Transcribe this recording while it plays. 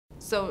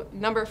So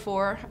number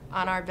 4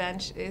 on our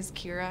bench is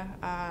Kira,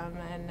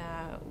 and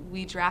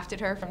we drafted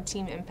her from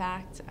Team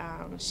Impact.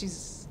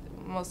 She's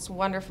the most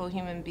wonderful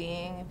human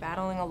being,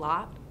 battling a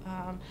lot.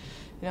 You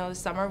know, the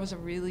summer was a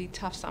really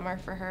tough summer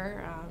for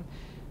her.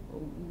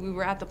 We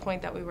were at the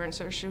point that we weren't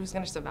sure she was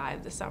going to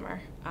survive the summer,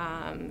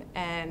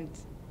 and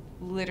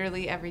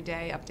literally every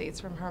day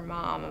updates from her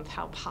mom of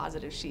how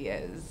positive she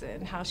is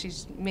and how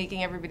she's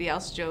making everybody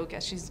else joke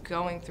as she's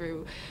going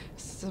through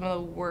some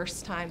of the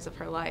worst times of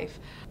her life.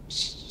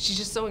 She's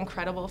just so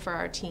incredible for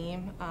our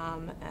team.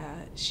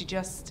 She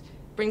just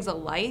brings a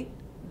light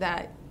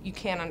that you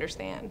can't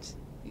understand.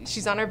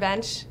 She's on our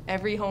bench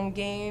every home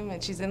game,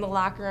 and she's in the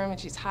locker room, and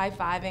she's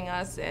high-fiving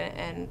us,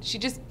 and she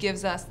just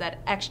gives us that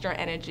extra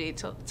energy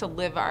to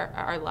live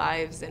our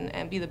lives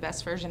and be the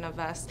best version of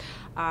us.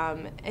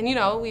 And you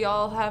know, we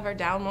all have our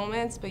down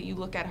moments, but you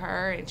look at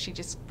her and she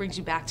just brings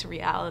you back to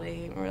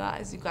reality and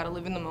realize you've got to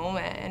live in the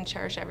moment and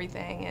cherish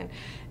everything.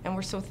 And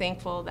we're so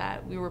thankful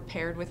that we were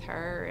paired with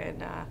her,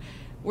 and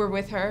we're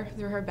with her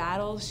through her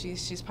battles.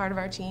 She's part of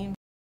our team.